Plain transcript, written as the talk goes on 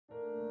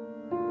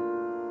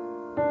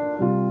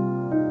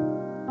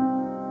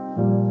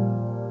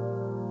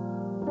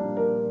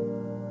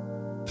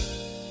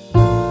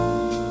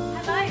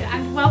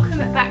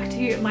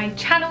my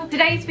channel.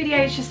 Today's video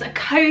is just a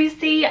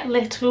cozy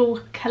little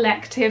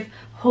collective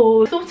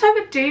haul. I thought I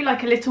would do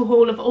like a little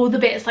haul of all the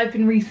bits I've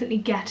been recently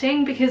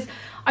getting, because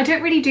I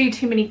don't really do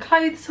too many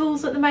clothes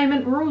hauls at the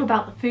moment. We're all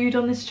about the food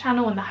on this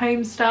channel and the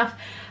home stuff.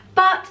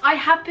 But I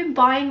have been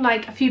buying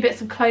like a few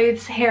bits of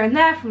clothes here and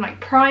there from like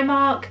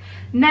Primark,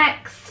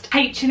 Next,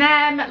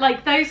 H&M,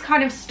 like those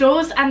kind of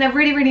stores, and they're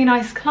really, really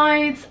nice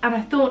clothes, and I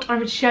thought I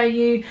would show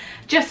you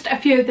just a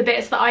few of the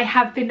bits that I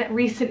have been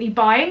recently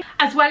buying,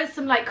 as well as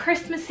some like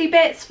Christmassy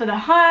bits for the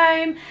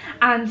home,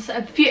 and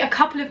a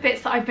couple of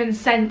bits that I've been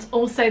sent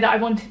also that I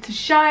wanted to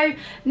show.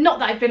 Not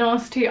that I've been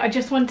asked to, I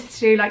just wanted to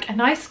do like a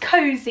nice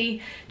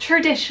cozy,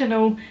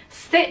 traditional,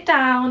 sit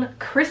down,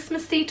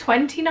 Christmassy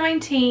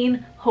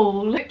 2019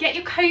 haul. Get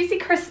your cozy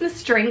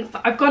Christmas drinks.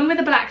 I've gone with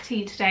a black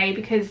tea today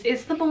because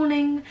it's the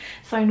morning,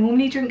 so I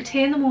normally drink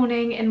tea in the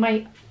morning in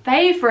my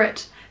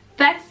favourite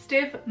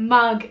festive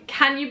mug.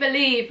 Can you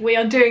believe we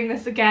are doing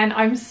this again?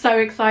 I'm so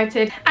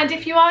excited. And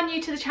if you are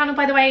new to the channel,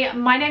 by the way,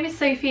 my name is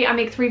Sophie. I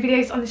make 3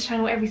 videos on this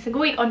channel every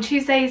single week on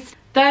Tuesdays,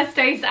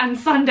 Thursdays and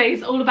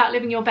Sundays, all about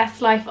living your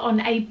best life on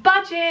a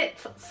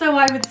budget. So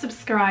I would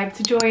subscribe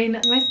to join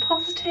the most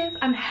positive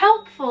and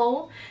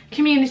helpful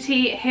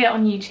community here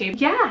on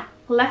YouTube. Yeah,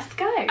 let's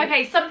go.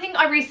 Okay, something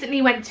I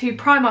recently went to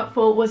Primark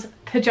for was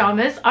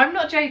pyjamas. I'm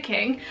not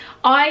joking.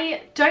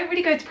 I don't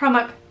really go to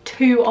Primark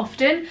too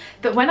often,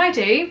 but when I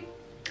do,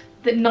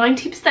 that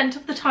 90%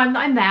 of the time that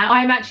I'm there,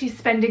 I'm actually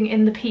spending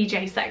in the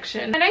PJ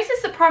section. I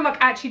noticed that Primark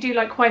actually do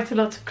like quite a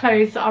lot of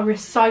clothes that are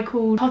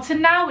recycled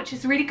cotton now, which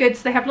is really good.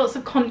 So they have lots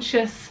of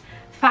conscious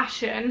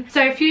fashion.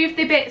 So a few of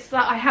the bits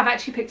that I have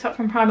actually picked up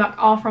from Primark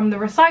are from the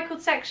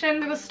recycled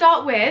section. We will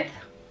start with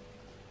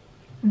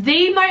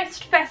the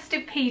most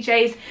festive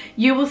PJs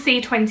you will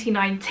see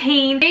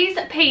 2019. These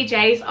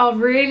PJs are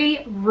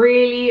really,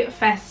 really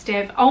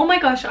festive. Oh my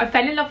gosh, I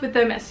fell in love with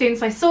them as soon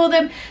as I saw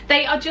them.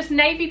 They are just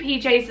navy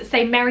PJs that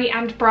say merry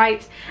and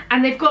bright,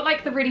 and they've got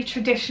like the really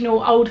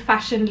traditional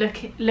old-fashioned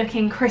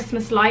looking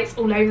Christmas lights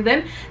all over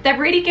them. They're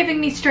really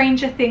giving me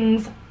Stranger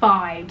Things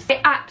vibes.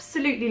 I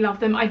absolutely love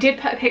them. I did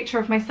put a picture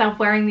of myself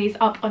wearing these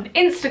up on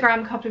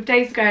Instagram a couple of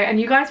days ago, and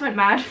you guys went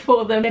mad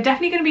for them. They're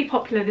definitely going to be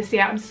popular this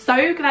year. I'm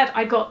so glad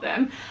I got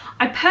them.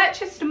 I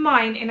purchased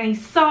mine in a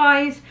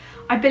size,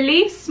 I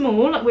believe,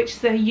 small, which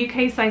is a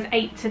UK size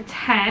 8 to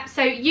 10.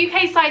 So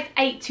UK size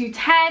 8 to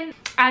 10.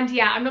 And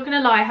yeah, I'm not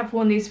gonna lie, I have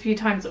worn these a few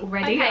times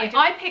already. Okay,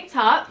 I picked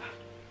up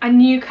a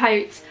new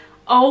coat.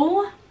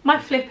 Oh my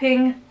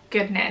flipping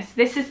goodness.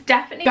 This is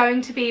definitely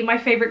going to be my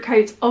favorite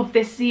coat of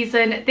this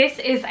season. This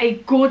is a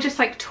gorgeous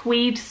like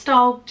tweed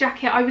style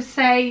jacket, I would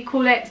say,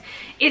 call it.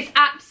 It's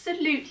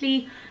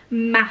absolutely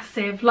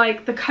massive.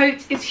 Like, the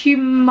coat is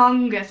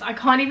humongous. I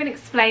can't even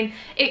explain.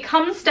 It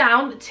comes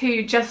down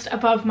to just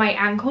above my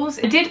ankles.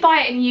 I did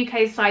buy it in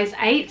UK size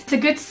 8. It's a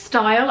good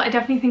style. I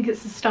definitely think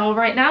it's a style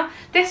right now.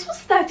 This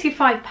was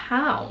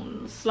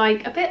 £35,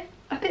 like a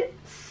bit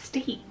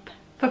steep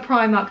for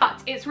Primark,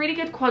 but it's really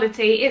good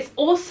quality. It's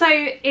also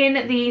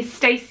in the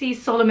Stacey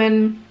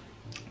Solomon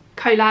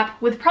collab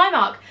with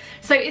Primark,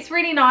 so it's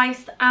really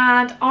nice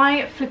and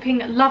I flipping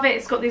love it.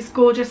 It's got this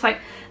gorgeous like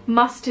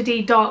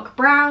mustardy dark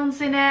browns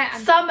in it.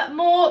 And some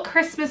more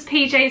Christmas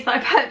PJs that I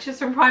purchased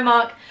from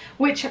Primark,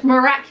 which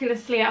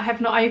miraculously I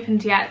have not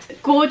opened yet.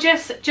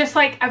 Gorgeous, just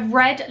like a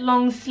red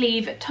long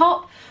sleeve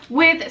top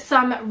with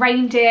some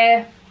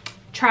reindeer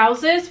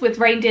trousers with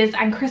reindeers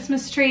and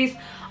Christmas trees.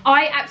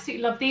 I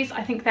absolutely love these.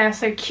 I think they're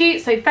so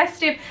cute, so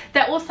festive.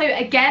 They're also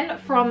again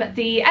from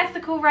the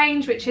ethical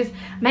range, which is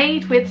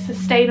made with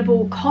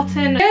sustainable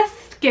cotton.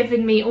 Just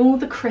giving me all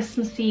the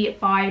Christmassy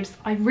vibes.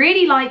 I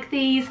really like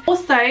these.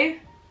 Also,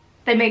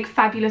 they make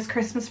fabulous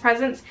Christmas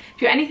presents.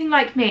 If you're anything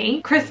like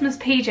me, Christmas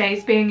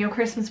PJs being your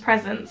Christmas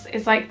presents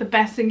is like the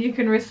best thing you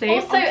can receive.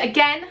 Also,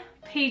 again,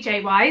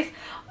 PJ wise,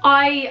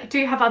 I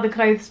do have other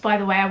clothes, by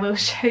the way, I will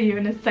show you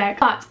in a sec.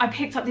 But I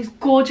picked up these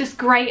gorgeous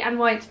grey and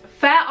white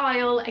Fair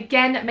Isle,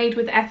 again made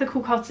with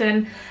ethical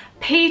cotton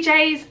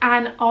PJs,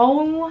 and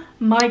oh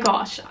my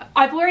gosh,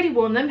 I've already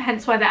worn them,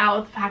 hence why they're out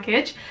of the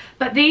package.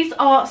 But these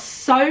are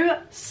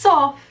so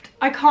soft.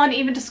 I can't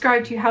even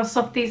describe to you how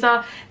soft these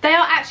are. They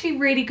are actually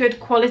really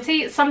good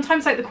quality.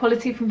 Sometimes like the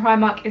quality from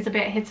Primark is a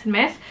bit hit and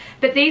miss,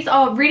 but these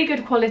are really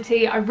good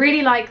quality. I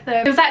really like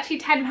them. It was actually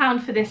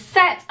 £10 for this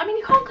set. I mean,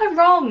 you can't go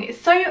wrong. It's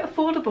so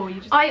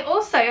affordable. I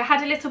also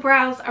had a little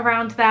browse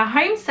around their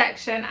home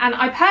section, and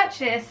I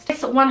purchased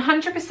this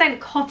 100%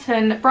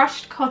 cotton,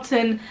 brushed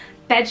cotton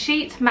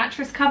bedsheet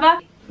mattress cover.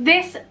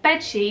 This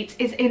bedsheet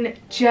is in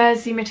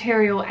jersey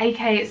material,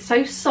 aka it's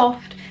so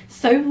soft,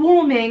 so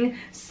warming,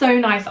 so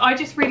nice. I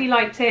just really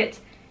liked it.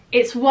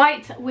 It's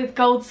white with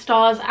gold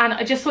stars, and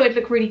I just thought it'd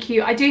look really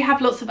cute. I do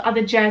have lots of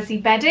other jersey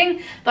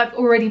bedding that I've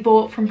already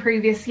bought from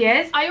previous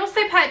years. I also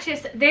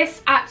purchased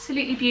this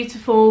absolutely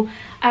beautiful,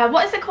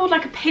 what is it called?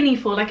 Like a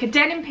pinafore, like a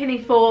denim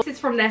pinafore. This is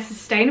from their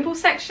sustainable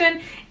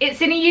section.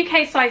 It's in a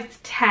UK size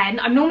 10.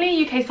 I'm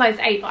normally a UK size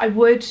 8, but I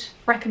would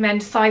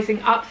recommend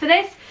sizing up for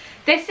this.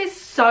 This is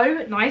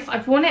so nice.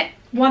 I've worn it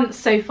once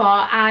so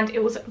far and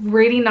it was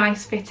really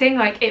nice fitting.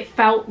 Like, it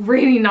felt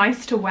really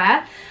nice to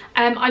wear.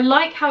 I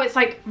like how it's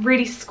like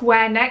really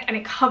square neck and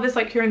it covers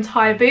like your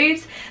entire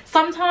boobs.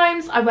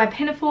 Sometimes I wear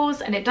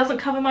pinafores and it doesn't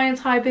cover my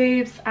entire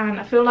boobs and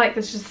I feel like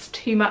there's just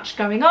too much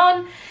going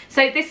on.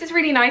 So this is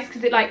really nice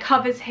because it like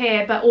covers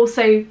here but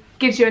also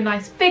gives you a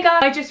nice figure.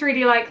 I just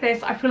really like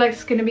this. I feel like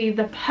it's going to be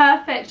the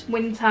perfect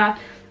winter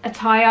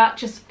attire.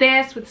 Just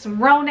this with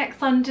some roll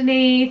necks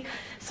underneath,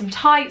 some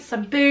tights,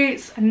 some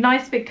boots, a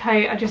nice big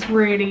coat. I just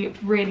really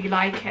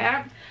like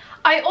it.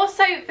 I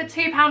also, for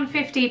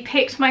 £2.50,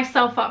 picked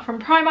myself up from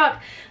Primark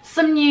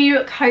some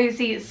new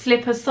cozy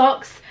slipper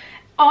socks.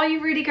 Are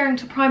you really going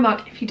to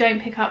Primark if you don't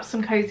pick up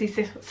some cozy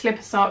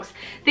slipper socks?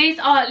 These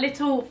are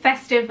little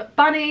festive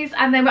bunnies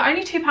and they were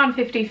only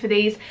 £2.50 for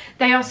these.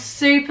 They are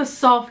super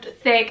soft,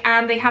 thick,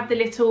 and they have the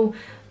little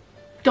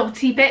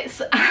dotty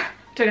bits.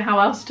 Don't know how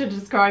else to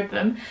describe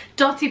them.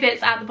 Dotty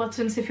bits at the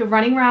bottom, so if you're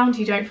running around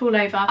you don't fall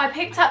over. I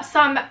picked up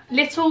some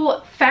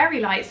little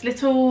fairy lights,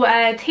 little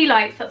tea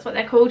lights, that's what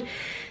they're called.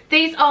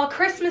 These are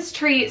Christmas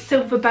tree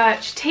silver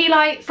birch tea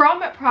lights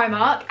from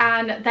Primark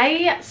and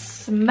they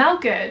smell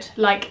good.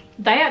 Like,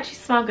 they actually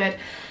smell good.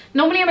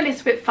 Normally I'm a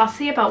little bit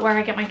fussy about where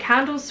I get my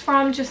candles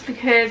from just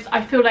because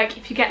I feel like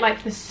if you get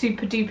like the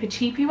super duper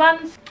cheapy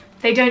ones,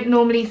 they don't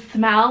normally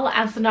smell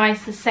as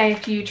nice as, say,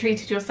 if you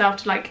treated yourself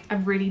to like a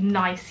really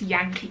nice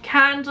Yankee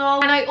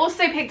candle. And I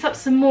also picked up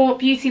some more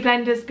beauty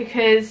blenders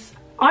because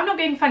I'm not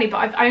being funny, but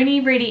I've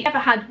only really ever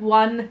had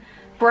one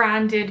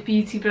branded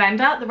beauty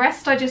blender. The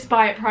rest I just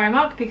buy at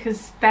Primark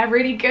because they're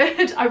really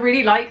good. I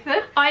really like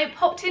them. I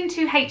popped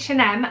into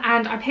H&M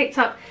and I picked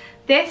up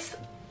this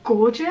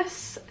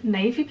gorgeous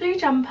navy blue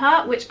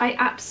jumper, which I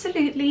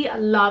absolutely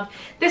love.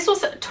 This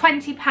was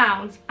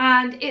 £20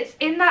 and it's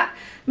in that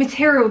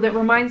material that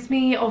reminds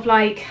me of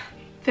like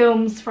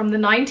films from the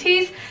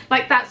 90s,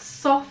 like that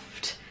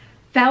soft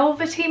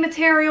velvety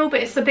material,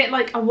 but it's a bit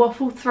like a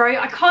waffle throat.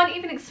 I can't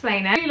even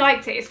explain it. I really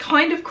liked it. It's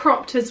kind of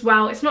cropped as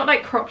well. It's not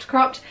like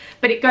cropped,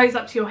 but it goes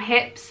up to your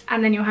hips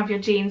and then you'll have your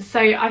jeans.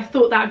 So I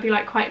thought that would be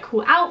like quite a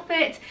cool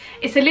outfit.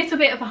 It's a little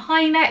bit of a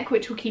high neck,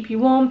 which will keep you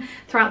warm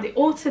throughout the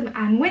autumn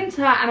and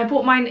winter, and I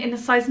bought mine in a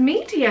size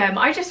medium.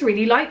 I just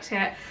really liked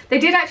it. They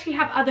did actually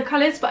have other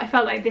colours, but I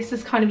felt like this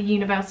is kind of a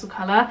universal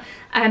colour.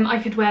 I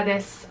could wear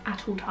this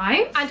at all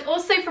times. And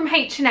also from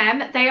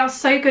H&M, they are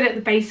so good at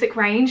the basic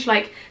range,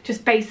 like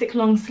just basic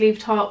long sleeve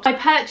top. I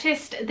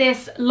purchased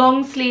this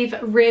long sleeve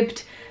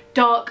ribbed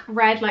dark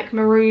red like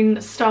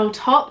maroon style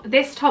top.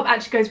 This top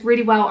actually goes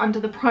really well under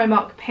the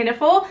Primark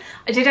pinafore.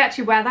 I did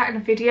actually wear that in a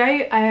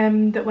video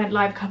that went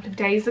live a couple of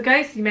days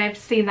ago, so you may have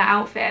seen that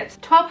outfit.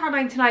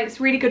 £12.99, it's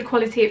really good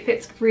quality, it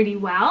fits really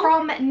well.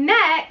 From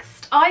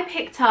Next, I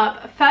picked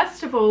up,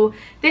 first of all,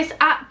 this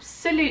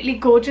absolutely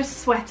gorgeous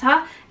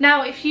sweater.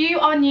 Now, if you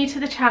are new to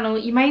the channel,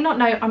 you may not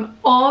know I'm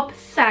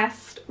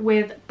obsessed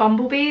with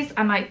bumblebees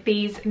and like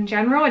bees in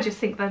general. I just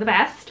think they're the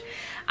best.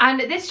 And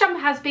this jumper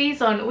has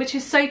bees on, which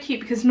is so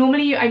cute because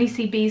normally you only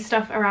see bee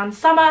stuff around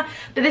summer,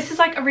 but this is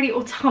like a really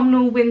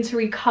autumnal,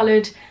 wintry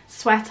coloured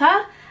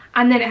sweater,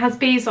 and then it has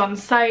bees on,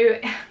 so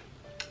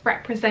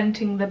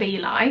representing the bee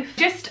life.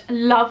 Just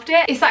loved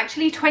it. It's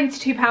actually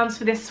 £22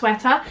 for this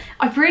sweater.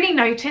 I've really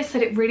noticed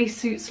that it really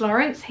suits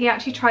Lawrence. He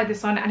actually tried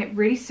this on and it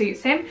really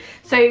suits him.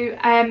 So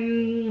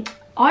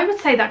I would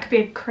say that could be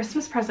a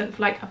Christmas present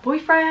for like a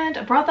boyfriend,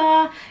 a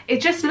brother.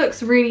 It just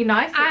looks really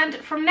nice. And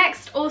from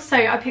Next also,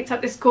 I picked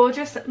up this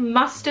gorgeous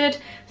mustard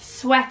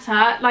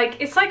sweater.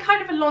 Like, it's like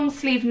kind of a long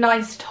sleeve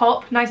nice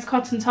top, nice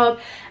cotton top,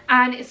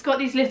 and it's got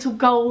these little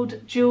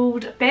gold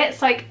jeweled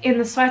bits like in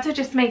the sweater,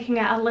 just making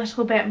it a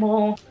little bit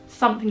more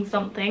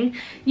something,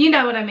 you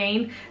know what I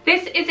mean.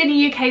 This is in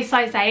a UK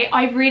size 8.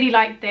 I really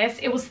like this.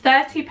 It was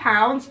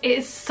 £30. It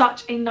is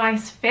such a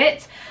nice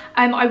fit.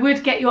 I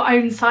would get your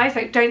own size,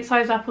 like don't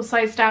size up or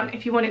size down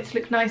if you want it to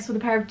look nice with a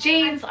pair of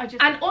jeans.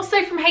 And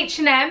also from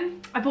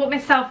H&M, I bought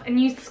myself a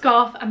new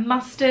scarf, a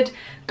mustard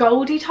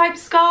goldy type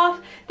scarf.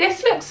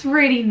 This looks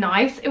really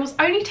nice. It was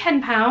only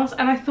 £10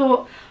 and I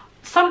thought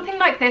something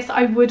like this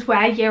I would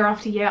wear year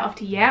after year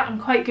after year. I'm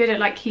quite good at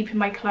like keeping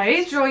my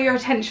clothes. Draw your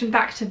attention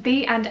back to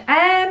B&M.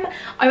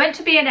 I went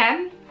to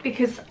B&M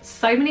because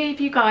so many of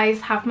you guys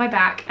have my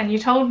back and you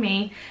told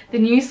me the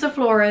new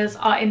Sephoras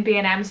are in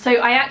B&M. So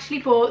I actually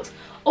bought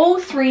all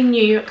 3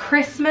 new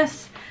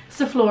Christmas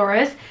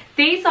Sephoras.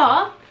 These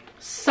are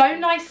so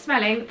nice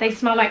smelling. They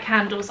smell like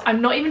candles.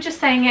 I'm not even just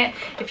saying it.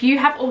 If you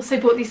have also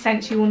bought these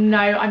scents, you will know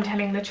I'm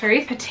telling the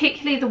truth.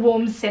 Particularly the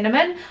warm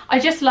cinnamon. I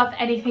just love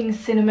anything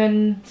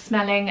cinnamon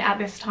smelling at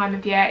this time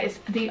of year. It's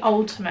the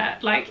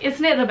ultimate. Like,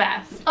 isn't it the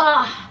best?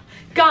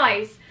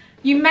 Guys,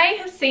 you may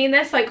have seen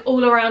this like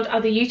all around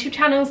other YouTube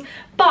channels,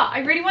 but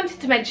I really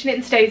wanted to mention it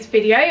in today's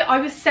video. I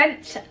was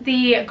sent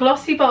the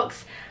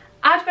Glossybox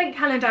advent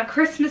calendar,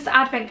 Christmas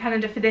advent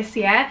calendar for this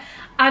year,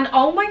 and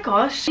oh my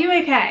gosh, are you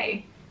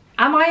okay?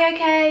 Am I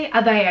okay?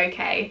 Are they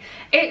okay?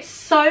 It's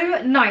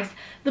so nice.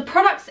 The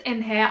products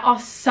in here are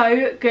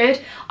so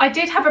good. I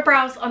did have a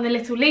browse on the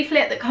little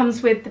leaflet that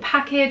comes with the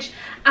package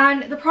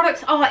and the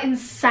products are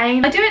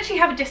insane. I do actually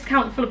have a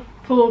discount for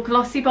for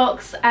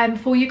Glossybox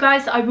for you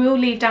guys. I will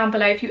leave down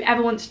below if you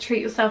ever want to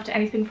treat yourself to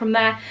anything from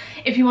there.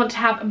 If you want to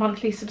have a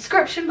monthly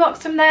subscription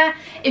box from there,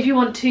 if you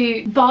want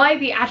to buy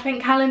the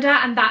advent calendar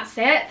and that's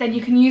it, then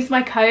you can use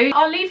my code.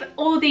 I'll leave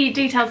all the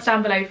details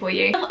down below for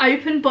you. I'll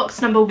open box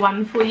number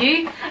 1 for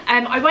you.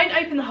 I won't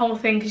open the whole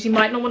thing because you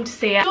might not want to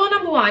see it. Door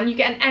number 1, you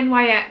get an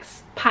NYX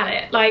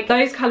palette. Like,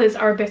 those colours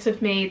are a bit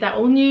of me. They're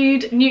all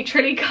nude,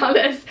 neutrally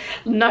colours,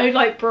 no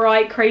like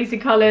bright crazy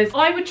colours.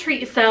 I would treat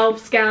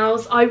yourselves,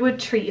 gals. I would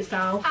treat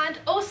yourself. And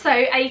also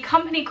a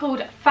company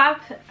called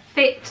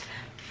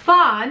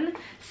FabFitFun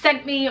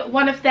sent me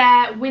one of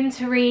their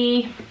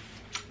wintry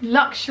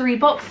luxury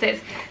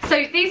boxes.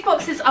 So these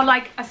boxes are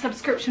like a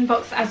subscription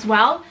box as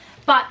well,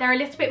 but they're a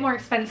little bit more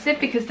expensive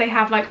because they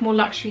have like more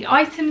luxury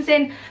items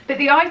in. But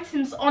the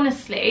items,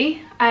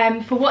 honestly,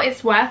 for what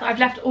it's worth, I've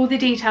left all the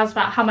details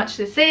about how much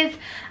this is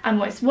and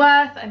what it's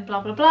worth and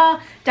blah blah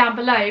blah down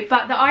below.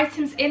 But the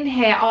items in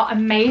here are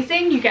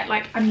amazing. You get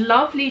like a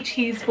lovely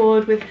cheese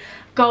board with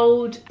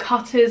gold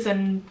cutters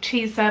and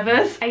cheese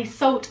servers, a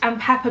salt and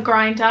pepper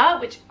grinder,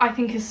 which I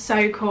think is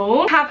so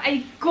cool. Have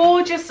a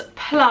gorgeous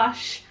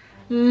plush,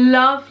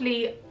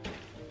 lovely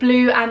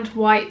blue and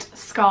white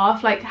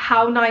scarf. Like,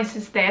 how nice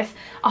is this?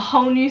 A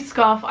whole new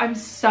scarf. I'm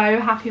so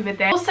happy with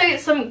this. Also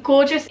some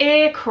gorgeous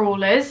ear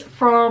crawlers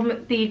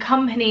from the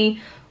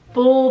company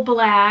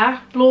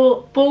Bar.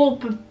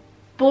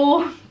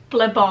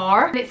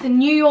 It's a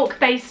New York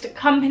based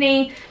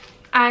company,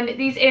 and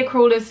these ear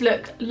crawlers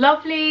look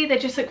lovely. They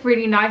just look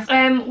really nice.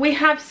 We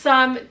have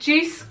some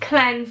Juice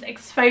Cleanse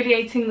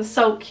exfoliating the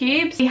salt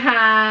cubes. We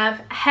have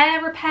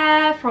hair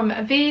repair from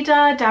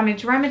Aveda,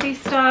 damage remedy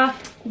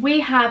stuff.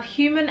 We have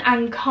Human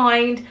and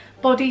Kind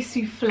body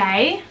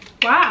souffle.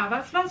 Wow,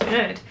 that smells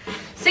good.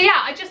 So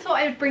yeah, I just thought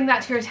I would bring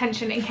that to your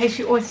attention in case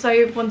you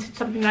also wanted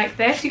something like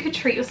this. You could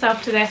treat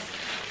yourself to this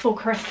for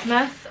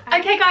Christmas.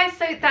 Okay guys,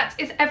 so that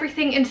is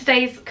everything in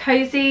today's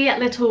cozy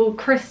little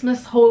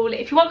Christmas haul.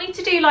 If you want me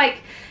to do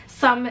like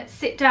some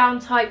sit down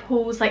type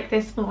hauls like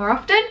this more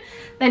often,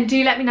 then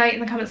do let me know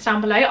in the comments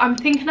down below. I'm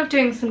thinking of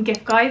doing some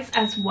gift guides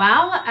as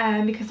well,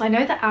 because I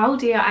know that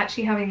Aldi are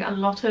actually having a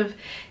lot of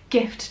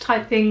gift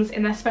type things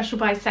in their special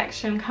buy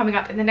section coming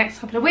up in the next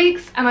couple of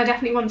weeks, and I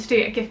definitely want to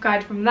do a gift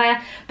guide from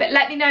there. But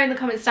let me know in the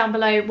comments down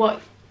below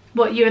what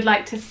you would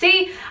like to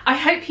see. I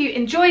hope you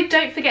enjoyed.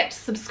 Don't forget to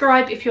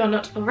subscribe if you are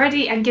not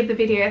already, and give the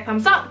video a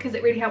thumbs up because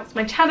it really helps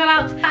my channel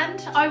out.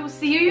 And I will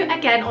see you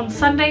again on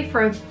Sunday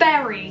for a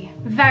very,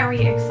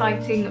 very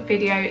exciting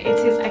video.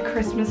 It is a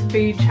Christmas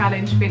food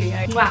challenge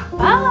video. Wow.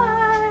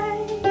 Bye!